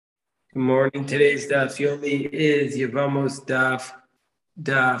Good morning. Today's Daf Yomi is Yevamos Daf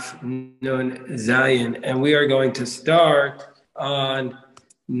Nun Zayin, and we are going to start on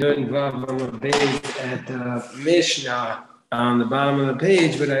Nun Vav Beis at the Mishnah on the bottom of the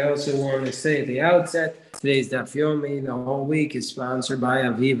page. But I also want to say at the outset, today's Daf Yomi, the whole week, is sponsored by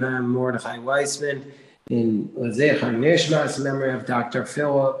Aviva and Mordechai Weissman in L'Zechar Nishmas, memory of Dr.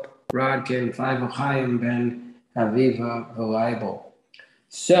 Philip Rodkin, Five Ochayim Ben Aviva V'Leibel.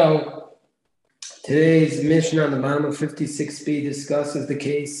 So, today's Mishnah on the bottom of 56b discusses the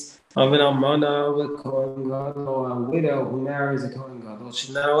case of an almana with Kohen Gadol, a widow who marries a Kohen Gadol.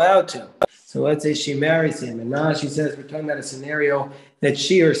 She's not allowed to. So let's say she marries him, and now she says we're talking about a scenario that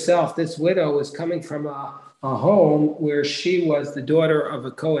she herself, this widow, was coming from a home where she was the daughter of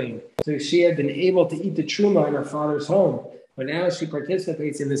a Kohen. So she had been able to eat the truma in her father's home, but now she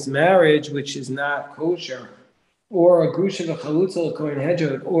participates in this marriage which is not kosher, or a grusha v'chalutza Kohen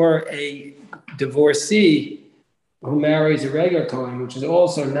hedjot, or a divorcee who marries a regular Kohen, which is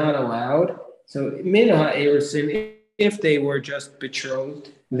also not allowed. So minha erusin, if they were just betrothed,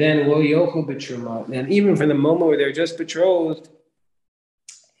 then lo yochel b'truma. And even from the moment where they're just betrothed,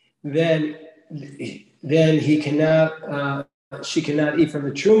 then he cannot, she cannot eat from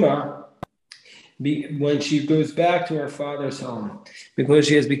the truma when she goes back to her father's home, because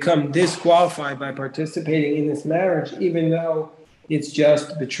she has become disqualified by participating in this marriage, even though it's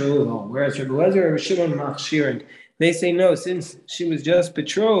just betrothal. Whereas Rabbi Eliezer and Rabbi Shimon machshirin, they say no, since she was just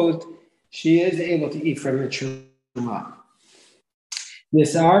betrothed, she is able to eat from the truma.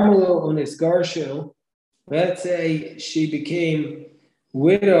 Nisarmulo unisgarshu, let's say she became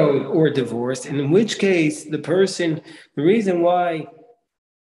widowed or divorced, and in which case the reason why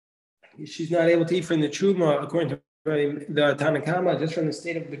she's not able to eat from the truma, according to the Tanakama, just from the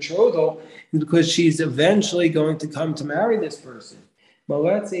state of betrothal, is because she's eventually going to come to marry this person. But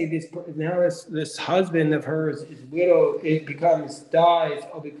let's say this husband of hers is widowed, it dies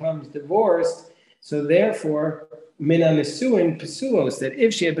or becomes divorced. So therefore, mina nesuin pesulos, that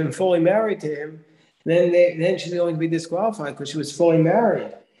if she had been fully married to him, then she's going to be disqualified because she was fully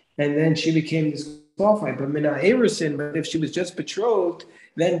married, and then she became disqualified. But mina erusin, but if she was just betrothed,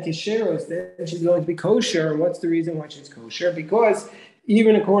 then kisheros, then she's going to be kosher. And what's the reason why she's kosher? Because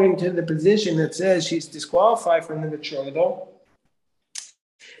even according to the position that says she's disqualified from the betrothal,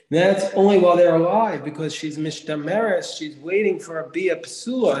 that's only while they're alive, because she's mishtameres, she's waiting for a bia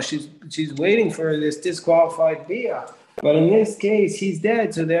psula, she's waiting for this disqualified bia. But in this case, he's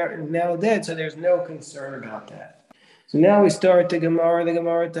dead, so they're now dead, so there's no concern about that. So now we start the Gemara. The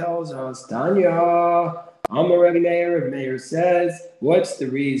Gemara tells us, Tanya, Amar Rabbi Meir. Rabbi Meir says, what's the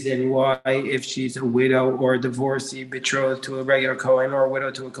reason why, if she's a widow or a divorcee betrothed to a regular Kohen, or a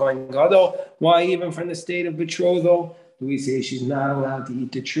widow to a Kohen Gadol, why even from the state of betrothal do we say she's not allowed to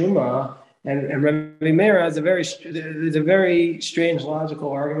eat the truma? And Rabbi Meir has there's a very strange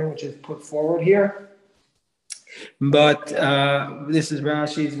logical argument which is put forward here. But this is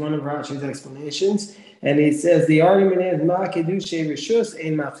one of Rashi's explanations. And he says the argument is ma kedushay rishus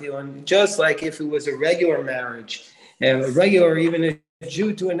ein machilon, just like if it was a regular marriage, and a regular, even a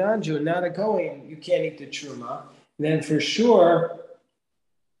Jew to a non-Jew, not a Kohen, you can't eat the truma. Then for sure,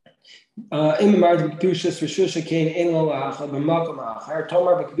 in the marriage kedushas rishus shekain ein lo la'achal b'makom achar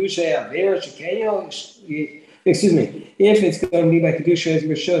tomar b'kedushay aver shekain. Excuse me. If it's going to be by kedusha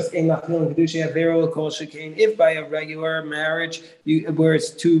rishus ein machilon kedushay aver l'kol shekain, if by a regular marriage where it's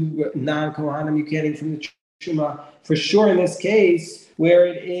two non-kohanim, you can't eat from the truma. For sure, in this case where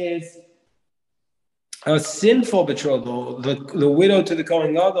it is a sinful betrothal, the widow to the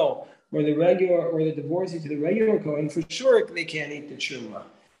Kohen Gadol, or the regular, or the divorcee to the regular Kohen, for sure they can't eat the truma.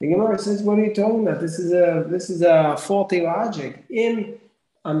 The Gemara says, "What are you talking about? This is a faulty logic." In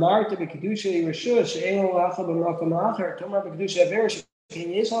Amarta b'kedusha rishus she'en lo la'achal b'makom acher, tomar b'kedusha aver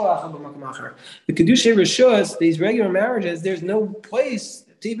she'en yesh lo la'achal b'makom acher. The kedusha rishus, these regular marriages, there's no place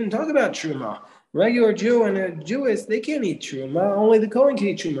to even talk about truma. Regular Jew and a Jewess, they can't eat truma. Only the Kohen can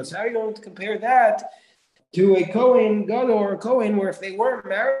eat truma. So how are you going to compare that to a Kohen Gadol or a Kohen, where if they weren't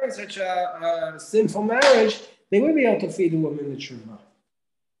married such a sinful marriage, they would be able to feed the woman the truma?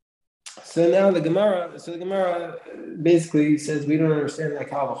 So now the Gemara basically says we don't understand that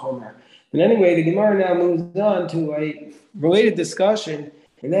Kal V'chomer. But anyway, the Gemara now moves on to a related discussion,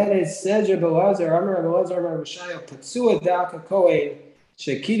 and that is says Rabbi Eliezer, Amar Rabbi Eliezer, Amar Rabbi Shaya, Patsua Daka Kohen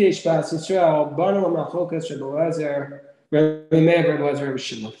Shekidesh Bas Yisrael Banu Malchokas Rabbi Eliezer, Rabbi Meir, Rabbi Eliezer, Rabbi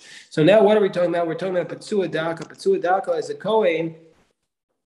Shimon. So now what are we talking about? We're talking about Patsua Daka. Patsua Daka is a Kohen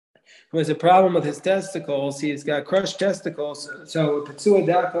who has a problem with his testicles. He's got crushed testicles. So Patsua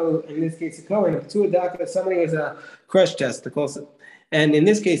Daka, in this case a Kohen, Patsua Daka is somebody who has a crushed testicles. And in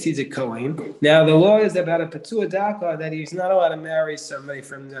this case, he's a Kohen. Now, the law is about a Petzua Daka that he's not allowed to marry somebody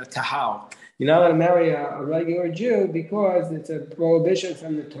from the Tahal. You're not allowed to marry a regular Jew because it's a prohibition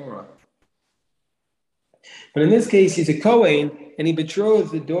from the Torah. But in this case, he's a Kohen, and he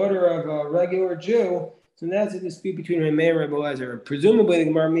betrothed the daughter of a regular Jew, so that's a dispute between Rabbi Meir and Rabbi Eliezer. Presumably, the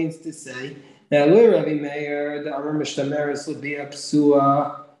Gemara means to say that Rabbi Meir, the Amar Mishtamaris would be a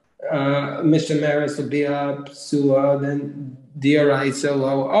Psua, Mishtamaris would be a Psua, then Diaraisa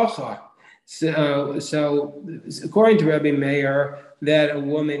Lo Acha. So, according to Rabbi Meir, that a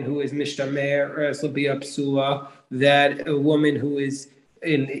woman who is Mishtamaris will be a Psua, that a woman who is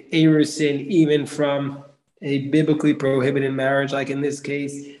in Erusin, even from a biblically prohibited marriage, like in this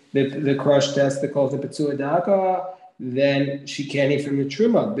case, the crushed testicles, the Petzua Daka, then she can't eat from the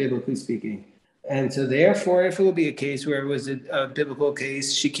Truma, biblically speaking. And so therefore, if it would be a case where it was a biblical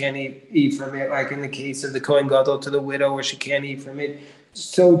case, she can't eat from it, like in the case of the Kohen Gadol to the widow, where she can't eat from it.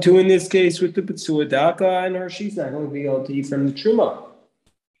 So too in this case with the Petzua Daka, and her, she's not going to be able to eat from the Truma.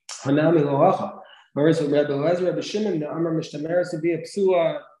 Hanami loacha. Whereas with Rabbi Eliezer, Rabbi Shimon, the Amar Mishtamaris would be a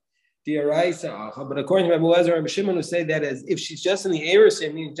Psua, but according to Rabbi Eliezer, Rabbi Shimon would say that as if she's just in the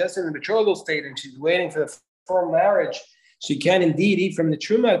Erusin, meaning just in the betrothal state, and she's waiting for the formal marriage, she can indeed eat from the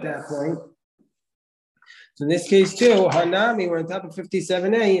Truma at that point. So in this case too, Hanami, we're on top of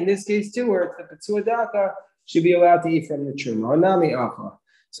 57a. In this case too, where it's the Petzua Daka, should be allowed to eat from the Truma. Hanami Acha.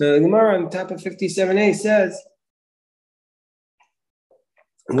 So the Gemara on top of 57a says,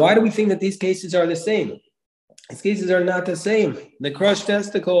 why do we think that these cases are the same? These cases are not the same. The crushed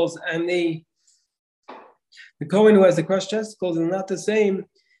testicles and the Kohen who has the crushed testicles is not the same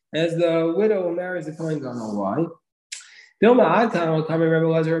as the widow who marries the Kohen Gadol. Why?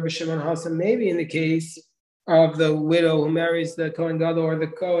 Maybe in the case of the widow who marries the Kohen Gadol or the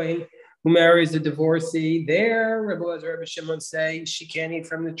Kohen who marries the divorcee, there Rabbi Eliezer and Rabbi Shimon say she can't eat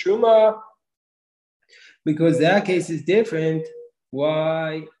from the Truma because that case is different.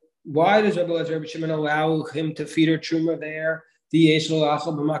 Why does Rabbi Eliezer and Rabbi Shimon allow him to feed her Truma there? Because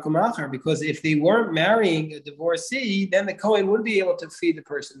if they weren't marrying a divorcee, then the Kohen would be able to feed the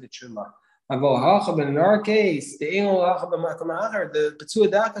person the Truma. But in our case, the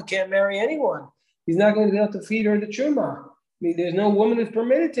Petzua Daka can't marry anyone. He's not going to be able to feed her the Truma. I mean, there's no woman who's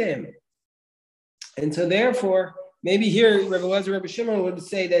permitted to him. And so therefore, maybe here Rabbi Eliezer and Rabbi Shimon would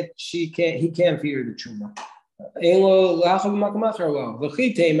say that he can't feed her the Truma. If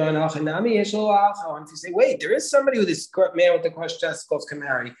you say, wait, there is somebody who this man with the crushed testicles can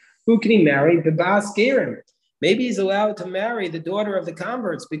marry. Who can he marry? The Bas Gerim. Maybe he's allowed to marry the daughter of the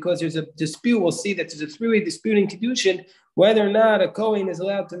converts because there's a dispute. We'll see that there's a three-way dispute in Kedushin whether or not a Kohen is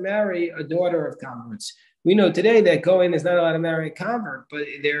allowed to marry a daughter of converts. We know today that Kohen is not allowed to marry a convert, but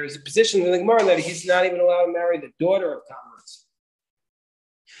there is a position in the Gemara that he's not even allowed to marry the daughter of converts.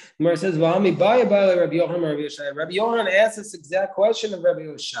 Gemara says, Rabbi Yochanan asked this exact question of Rabbi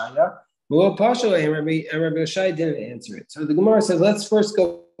Yoshaya, and Rabbi Yoshaya didn't answer it. So the Gemara says, let's first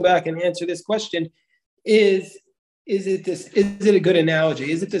go back and answer this question. Is it a good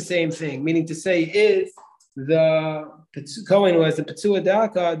analogy? Is it the same thing? Meaning to say, is the Kohen who has the Petzua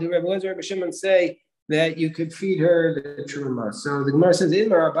Daka, do Rabbi Eliezer and Rabbi Shimon say that you could feed her the Truma? So the Gemara says,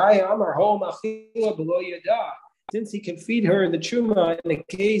 since he can feed her the Truma in the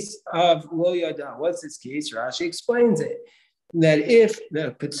case of Lo Yada. What's this case? Rashi explains it. That if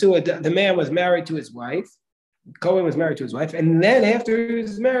the man was married to his wife, Kohen was married to his wife, and then after he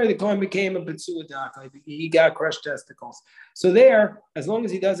was married, the Kohen became a Petzua Daka. He got crushed testicles. So there, as long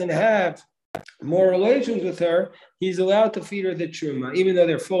as he doesn't have more relations with her, he's allowed to feed her the Truma, even though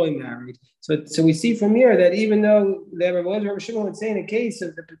they're fully married. So we see from here that even though the Rabbi Shimon would say in the case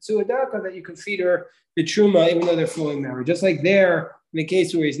of the Petzua Daka that you can feed her the Truma, even though they're fully married. Just like there, in the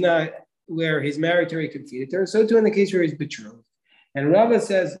case where he's married to her, he can feed it to her. So too in the case where he's betrothed. And Rava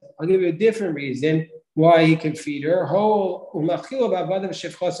says, I'll give you a different reason why he can feed her. Because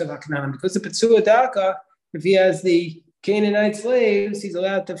the Petzua Daka, if he has the Canaanite slaves, he's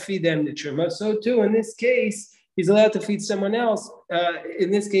allowed to feed them the Truma. So too, in this case, he's allowed to feed someone else.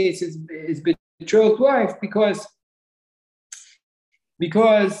 In this case, his betrothed wife, because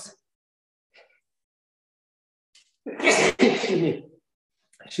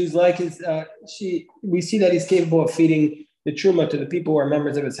she's like his. We see that he's capable of feeding the Truma to the people who are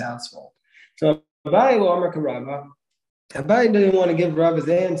members of his household. So Abai didn't want to give Rava's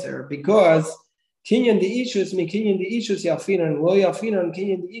answer because Kinyan de Ishus mi Kinyan de Ishus Yalfinan, Lo Yalfinan,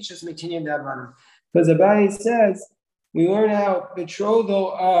 Kinyan de Ishus mi Kinyan de Abanim. Because Abai says, we learn out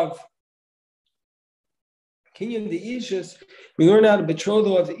betrothal of Kinyan de Ishus, we learn out a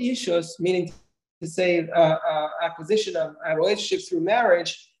betrothal of the Ishus, meaning say acquisition of a relationship through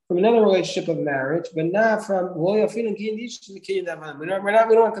marriage from another relationship of marriage, but not from we don't want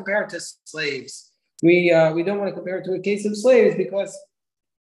to compare it to slaves. We don't want to compare it to a case of slaves because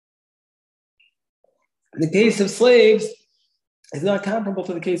the case of slaves is not comparable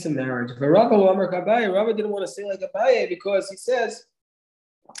to the case of marriage. But Rabba didn't want to say like Abaye because he says,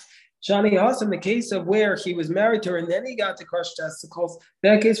 Shani Hassan, the case of where he was married to her and then he got to crushed testicles,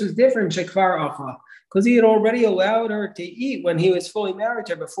 that case was different, Shekvar Acha, because he had already allowed her to eat when he was fully married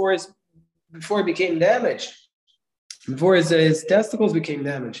to her before it became damaged, before his testicles became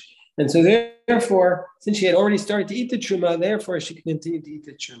damaged. And so therefore, since she had already started to eat the truma, therefore she could continue to eat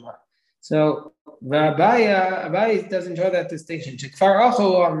the truma. So Abaye doesn't draw that distinction.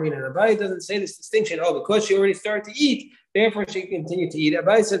 Abaye doesn't say this distinction. Oh, because she already started to eat, therefore she can continue to eat.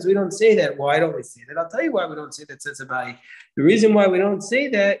 Abaye says we don't say that. Why don't we say that? I'll tell you why we don't say that, says Abaye. The reason why we don't say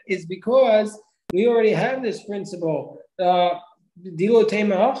that is because we already have this principle. Because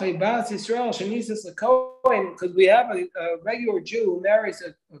we have a regular Jew who marries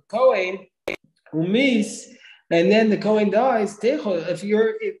a Kohen who meets, and then the Kohen dies. If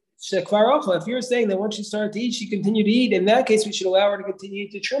you're saying that once she started to eat, she continued to eat, in that case, we should allow her to continue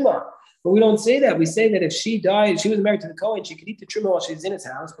to eat the truma. But we don't say that. We say that if she died, she was married to the Kohen, she could eat the truma while she's in his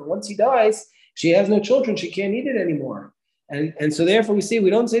house. But once he dies, she has no children, she can't eat it anymore. And so therefore we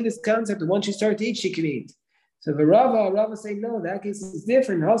don't say this concept that once she started to eat, she can eat. So the Rava say, no, that case is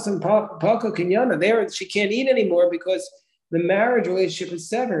different. There she can't eat anymore because the marriage relationship is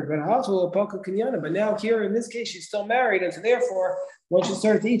severed. But now here in this case, she's still married, and so therefore, once she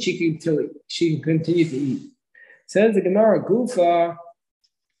started to eat, she can continue to eat. Says the Gemara, Gufa.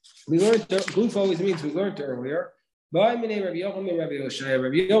 Gufa always means we learned earlier. Rabbi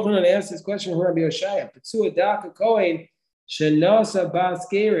Yochanan asked this question from Rabbi Yoshaya. Petzua daka kohen shenasa bas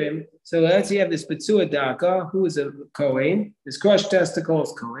gerim. So let's say you have this Petzua daka, who is a kohen, his crushed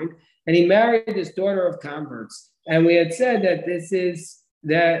testicles kohen, and he married this daughter of converts. And we had said that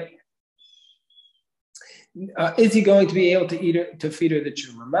is he going to be able to feed her the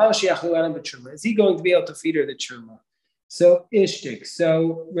truma? Is he going to be able to feed her the truma? So Ishtik.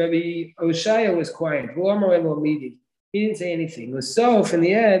 So Rabbi Oshaya was quiet. He didn't say anything. So in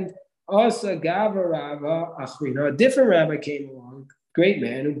the end, also Gava Rava Achrina, a different rabbi came along, great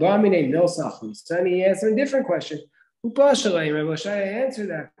man, who bought me named Milsachus. And he asked him a different question. Rabbi Oshaya answered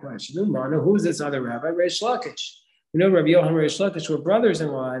that question. Who's this other rabbi? Reish Lakish. Rabbi Yochanan and Reish Lakish were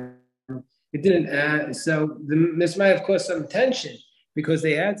brothers-in-law. It didn't. This might have caused some tension because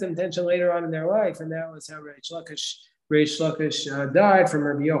they had some tension later on in their life, and that was how Reish Lakish died from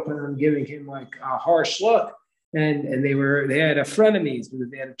Rabbi Yochanan giving him like a harsh look, and they had frenemies because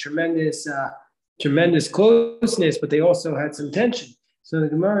they had a tremendous closeness, but they also had some tension. So the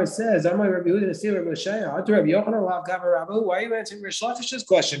Gemara says, "I'm Rabbi Yehuda to see Rabbi Shaya. Rabbi Yochanan lav gava Rabbi. Why are you answering Reish Lakish's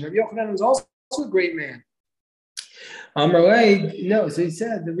question? Rabbi Yochanan was also a great man." No, so he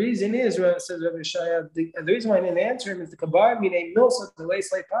said the reason is, says Rabbi Shaya, the reason why I didn't answer him is the kabar mine milsa the way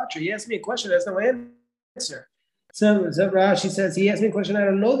slay patra. He asked me a question, there's no answer. So Rashi says he asked me a question, I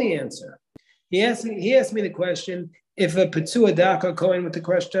don't know the answer. He asked me the question: if a Petzua daka kohen with the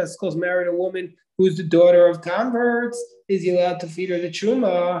crushed testicles married a woman who's the daughter of converts, is he allowed to feed her the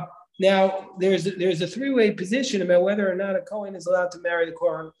truma? Now there's a three-way position about whether or not a kohen is allowed to marry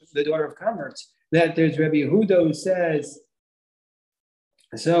the daughter of converts. That there's Rabbi Yehuda who says,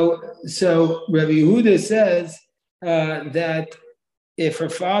 so Rabbi Yehuda says that if her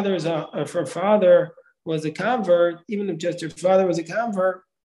father was a convert, even if just her father was a convert,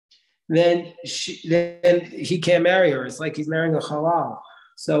 then he can't marry her. It's like he's marrying a halal.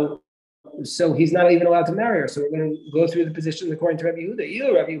 So he's not even allowed to marry her. So we're going to go through the position according to Rabbi Yehuda.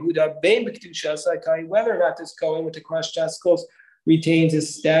 Either Rabbi Yehuda, whether or not this kohen with the crushed testicles retains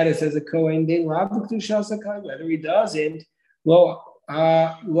his status as a kohen, whether he doesn't,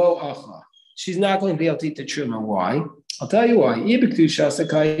 she's not going to be able to eat the truma. Why? I'll tell you why.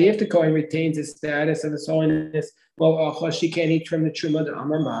 If the kohen retains his status as a holiness, she can't eat from the truma the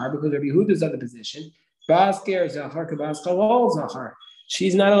amar because Rabbi Yehuda's other position.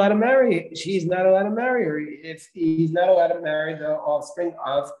 She's not allowed to marry. She's not allowed to marry her if he's not allowed to marry the offspring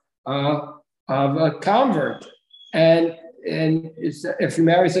of a convert. And if you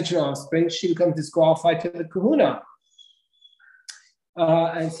marry such an offspring, she becomes disqualified to the kahuna.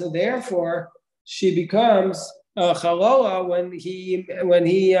 And so therefore, she becomes chalola when he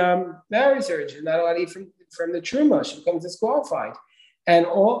marries her. She's not allowed to eat from the truma. She becomes disqualified. And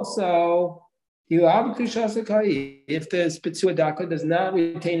also, if the Petzua daka does not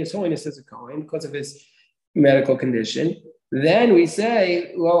retain his holiness as a kohen because of his medical condition, then we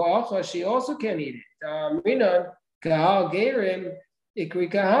say, lo acha, she also can eat it. Rinan, kahal gerim,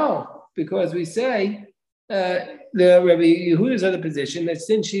 ikri kahal. Because we say, the Rabbi Yehuda's other position, that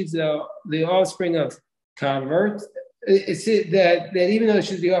since she's the offspring of converts, it's that even though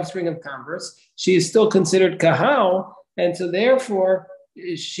she's the offspring of converts, she is still considered kahal, and so therefore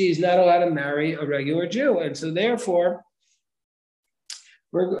she's not allowed to marry a regular Jew, and so therefore,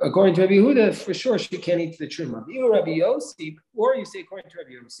 according to Rabbi Yehuda, for sure she can't eat the truma. Either Rabbi Yossi, or you say according to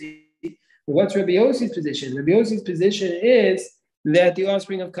Rabbi Yossi, what's Rabbi Yossi's position? Rabbi Yossi's position is that the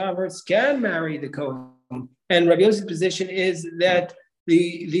offspring of converts can marry the Kohen, and Rabbi Yossi's position is that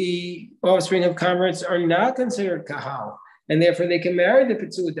the offspring of converts are not considered kahal, and therefore they can marry the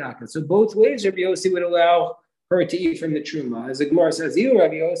Petzuah Daka. So both ways Rabbi Yossi would allow her to eat from the truma. As the Gemara says,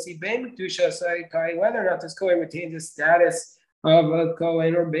 Rabbi Yossi, ben Kedusha Sai, whether or not this Kohen retains the status of a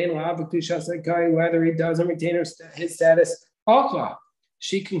Kohen, or ben Lav Kedusha Sai, whether he doesn't retain his status, Achla,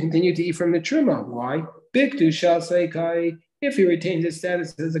 she can continue to eat from the truma. Why? Bikdusha Sai, if he retains his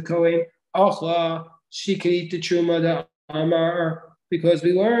status as a Kohen, Achla, she can eat the truma, the Amar, because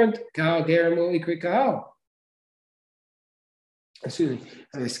we learned Kahal Gerim will ikri Kahal. Excuse me,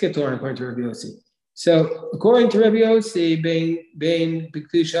 I skipped one according to Rabbi Yossi. So according to Rabbi Yossi, bein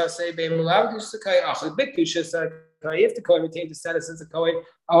bikdusha say bein malav sakai achad bikdusha sakai. If the Kohen retains the status as a Kohen,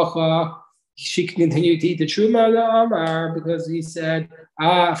 she can continue to eat the truma the Amar, because he said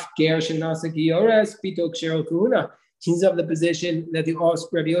af ger shenasa giores pitok shero kuhuna. He's of the position that the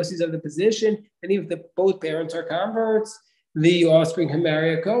Rabbi Yossi is of the position, and even if both parents are converts, the offspring can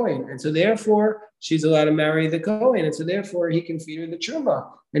marry a Kohen, and so therefore she's allowed to marry the Kohen, and so therefore he can feed her the truma.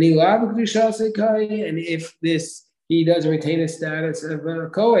 And and if he doesn't retain his status of a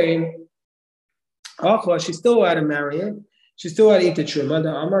Kohen, she's still allowed to marry it. She's still allowed to eat the truma.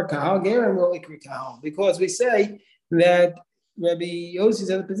 The Amar kahal gerim will ikri kahal, because we say that Rabbi Yossi's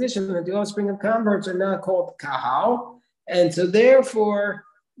in the position that the offspring of converts are not called kahal, and so therefore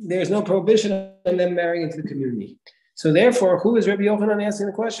there's no prohibition on them marrying into the community. So therefore, who is Rabbi Yochanan asking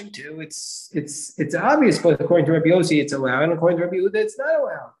the question to? It's obvious, but according to Rabbi Yossi, it's allowed, and according to Rabbi Yehuda, it's not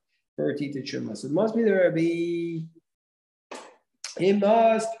allowed for her to eat the truma. So it must be the Rabbi. It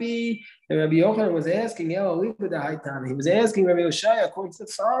must be that Rabbi Yochanan was asking. He was asking Rabbi Yoshaya according to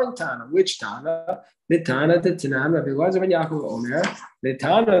the following Tana. Which Tana? The Tana, the Tanan, Rabbi Elazar ben Yaakov Omer. The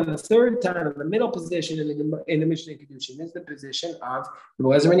Tana, the third Tana, the middle position in the Mishnah Kedushin is the position of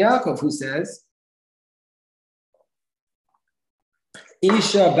Rabbi Elazar ben Yaakov, who says,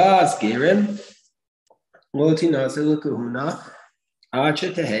 Isha bas gerim lo tinase l'kahuna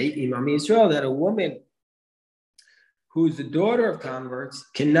acha tehei imam Yisrael, that a woman who's the daughter of converts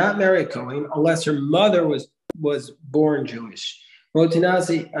cannot marry a Kohen unless her mother was born Jewish. Lo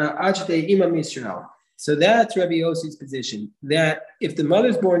tinase acha tehei imam Yisrael. So that's Rabbi Yossi's position, that if the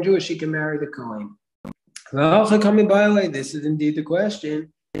mother's born Jewish, she can marry the Kohen. This is indeed the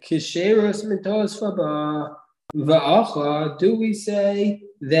question. Kisherus mitos faba. Do we say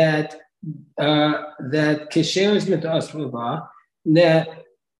that kesher is mitasvava, that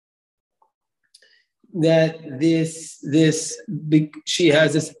this she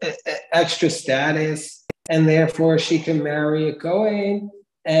has this extra status and therefore she can marry a Kohen,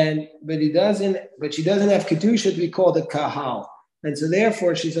 but she doesn't have kedusha to be called a kahal, and so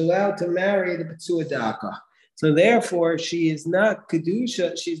therefore she's allowed to marry the Petzuah Daka. So therefore, she is not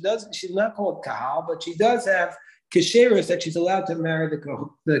kedusha. She's not called kahal, but she does have kesherus that she's allowed to marry the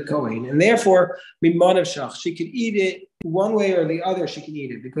Kohen, and therefore, mimanav shach, she could eat it one way or the other. She can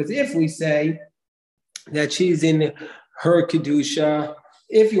eat it, because if we say that she's in her kedusha,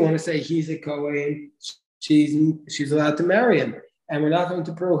 if you want to say he's a Kohen, she's allowed to marry him, and we're not going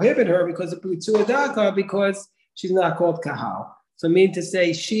to prohibit her because of Petzuah Daka, because she's not called kahal. So I mean to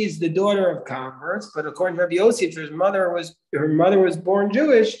say she's the daughter of converts, but according to Rabbi Yossi, if her mother was born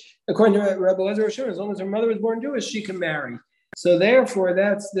Jewish, according to Rabbi Elazar, as long as her mother was born Jewish, she can marry. So therefore,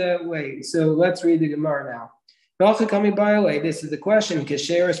 that's the way. So let's read the Gemara now. This is the question.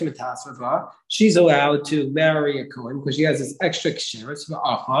 Kesheris mitasvava. She's allowed to marry a Kohen because she has this extra kesheris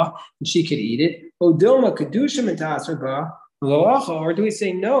va'acha, and she could eat it. Odilma kedusha mitasvava. Or do we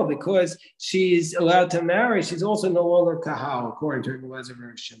say no, because she's allowed to marry, she's also no longer kahal, according to Rabbi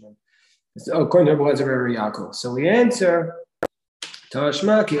Elazar Shimon, according to Rabbi Elazar Yaakov. So we answer,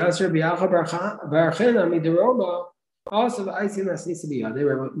 Tashma ki asher bi'acha barachina mideroma, also v'aisin asnisa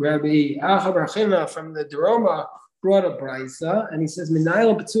biyadeh. Rabbi Acha Barachina from the Deroma brought a brisa, and he says,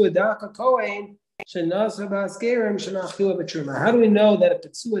 Minayla Petzuah Daka Kohen shenasa ba'askerim shenachila b'truma. How do we know that a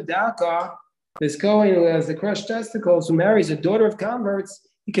Petzuah Daka, this Kohen who has the crushed testicles, who marries a daughter of converts,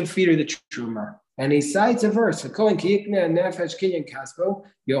 he can feed her the truma? And he cites a verse, Kohen Kiyikna Nefesh Kinyan Kaspo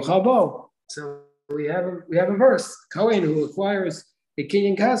Yochabo. So we have a verse, Kohen who acquires a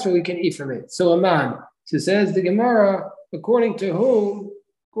Kinyan Kaspo, we can eat from it. So a man. So says the Gemara, according to whom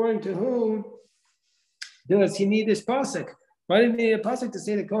does he need this pasuk? Why did he need a pasuk to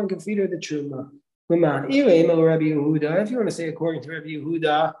say the Kohen can feed her the truma? If you want to say according to Rabbi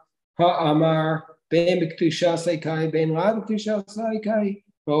Yehuda, Ha'amar ben b'kedusha saikai ben la b'kedusha saikai.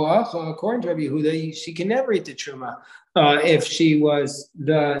 According to Rabbi Yehuda, she can never eat the truma if she was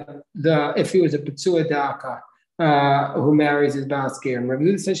if he was a B'tsua Daka who marries his Basker. And Rabbi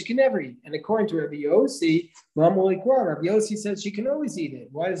Yehuda says she can never eat. And according to Rabbi Yossi, Rabbi Yossi says she can always eat it.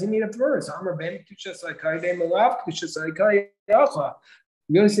 Why does he need a verse? Amar ben b'kedusha saikai ben la b'kedusha saikai yacha.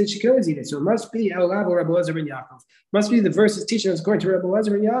 Rabbi Yossi said she can always eat it. So it must be Elav or Rabbi Elazar ben Yaakov. Must be the verse is teaching us according to Rabbi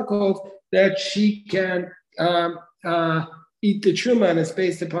Elazar ben Yaakov that she can eat the truma, and it's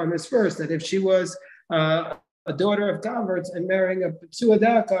based upon this verse that if she was a daughter of converts and marrying a B'tsua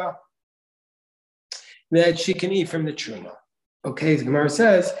Daka, that she can eat from the truma. Okay, the Gemara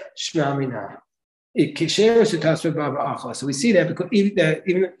says Shema Mina. So we see that because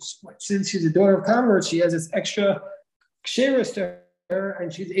even since she's a daughter of converts, she has this extra ksheros to her,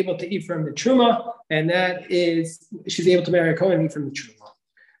 and she's able to eat from the truma, and that is she's able to marry a Kohen and eat from the truma.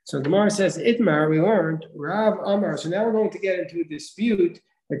 So Gemara says, Itmar, we learned, Rav Amar. So now we're going to get into a dispute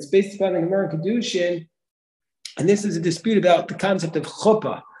that's based upon the Gemara Kedushin. And this is a dispute about the concept of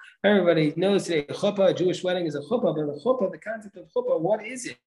chuppah. Everybody knows today, chuppah, a Jewish wedding is a chuppah, but the chuppah, the concept of chuppah, what is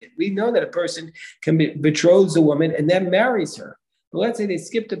it? We know that a person can betroth a woman and then marries her. But let's say they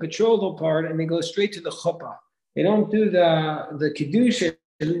skip the betrothal part and they go straight to the chuppah. They don't do the Kedushin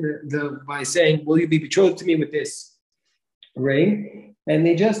by saying, will you be betrothed to me with this ring? And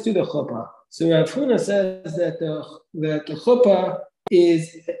they just do the chuppah. So Rav Huna says that the chuppah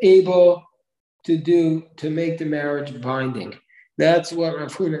is able to make the marriage binding. That's what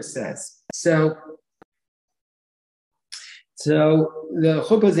Rav Huna says. So the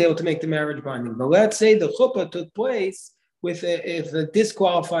chuppah is able to make the marriage binding. But let's say the chuppah took place with a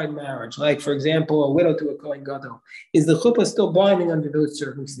disqualified marriage, like for example, a widow to a Kohen Gadol. Is the chuppah still binding under those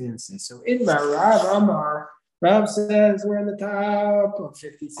circumstances? So in Rav Amar, Rav says we're on the top of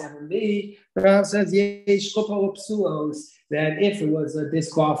 57b. Rav says yesh chuppah upsulos, that if it was a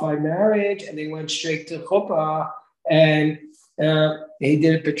disqualified marriage and they went straight to chuppah and he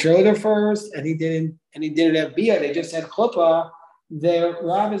didn't betroth her first and he didn't have bia, they just had chuppah, the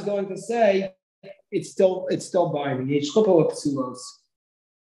Rav is going to say it's still binding. Yesh chuppah upsulos.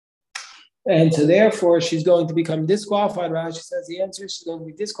 And so therefore she's going to become disqualified. Rav says the answer is she's going to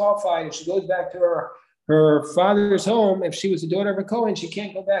be disqualified if she goes back to her father's home. If she was a daughter of a Kohen, she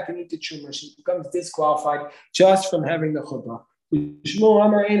can't go back and eat the truma. She becomes disqualified just from having the chuppah.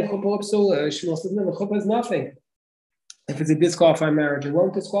 Shmuel says, no, the chuppah is nothing. If it's a disqualified marriage, it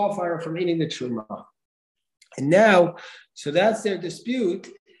won't disqualify her from eating the truma. And now, so that's their dispute.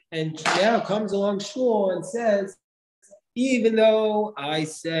 And now comes along Shmuel and says, even though I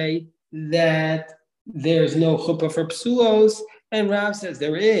say that there's no chuppah for psulos, and Rav says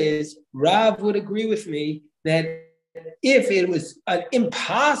there is, Rav would agree with me that if it was an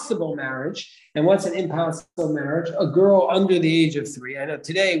impossible marriage, and what's an impossible marriage? A girl under the age of 3. I know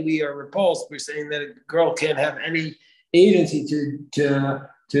today we are repulsed. We're saying that a girl can't have any agency to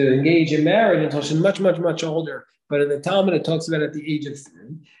engage in marriage until she's much, much, much older. But in the Talmud, it talks about at the age of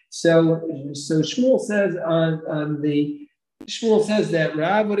 3. So Shmuel says Shmuel says that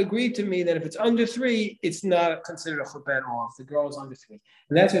Rav would agree to me that if it's under 3, it's not considered a chuppah at all if the girl is under 3.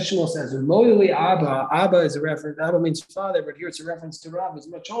 And that's what Shmuel says. Abba is a reference. Abba means father, but here it's a reference to Rav, who's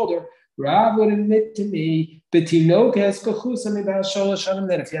much older. Rav would admit to me that if you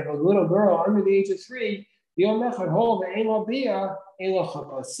have a little girl under the age of 3,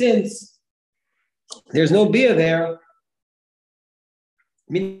 since there's no bia there,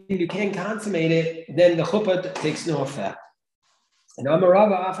 meaning you can't consummate it, then the chuppah takes no effect. And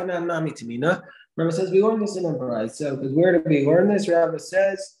Rava says we learned this in a bride. So, because where did we learn this? Rava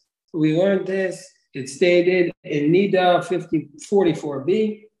says we learned this. It's stated in Nida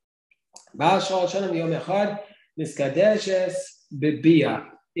 44b.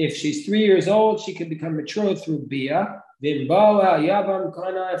 If she's 3 years old, she can become betrothed through bia. If the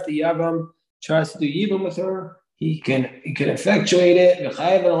yavam tries to do yibam with her, he can effectuate it.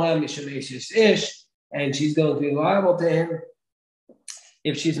 And she's going to be liable to him.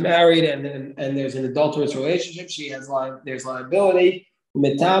 If she's married and there's an adulterous relationship, there's liability. And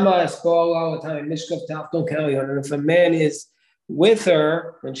if a man is with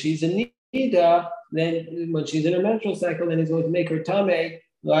her when she's in nida, then when she's in her menstrual cycle, then he's going to make her tameh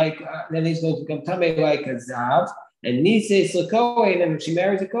then he's going to become tamei like a zav. And nises lekohen, and if she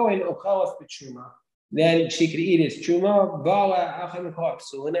marries a kohen, ochalas b'truma, then she could eat his truma.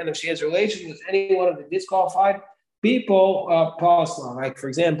 And if she has relations with any one of the disqualified people, pasla. Like for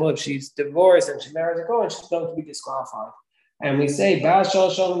example, if she's divorced and she marries a kohen, she's going to be disqualified. And we say,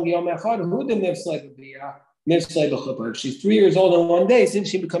 if she's 3 years old in one day, since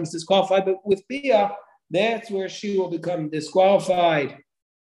she becomes disqualified, but with bia, that's where she will become disqualified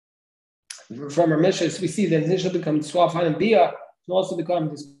from her mission. So we see that she'll become disqualified in bia, she'll also become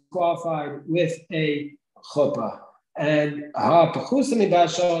disqualified with a chuppah. And but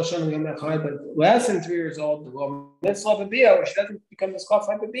less than 3 years old, where she doesn't become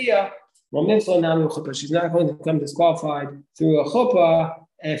disqualified by bia, she's not going to become disqualified through a chuppah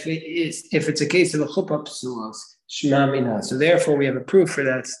if it's a case of a chuppah psulos shema mina. So therefore, we have a proof for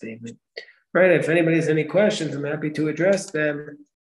that statement. Right? If anybody has any questions, I'm happy to address them.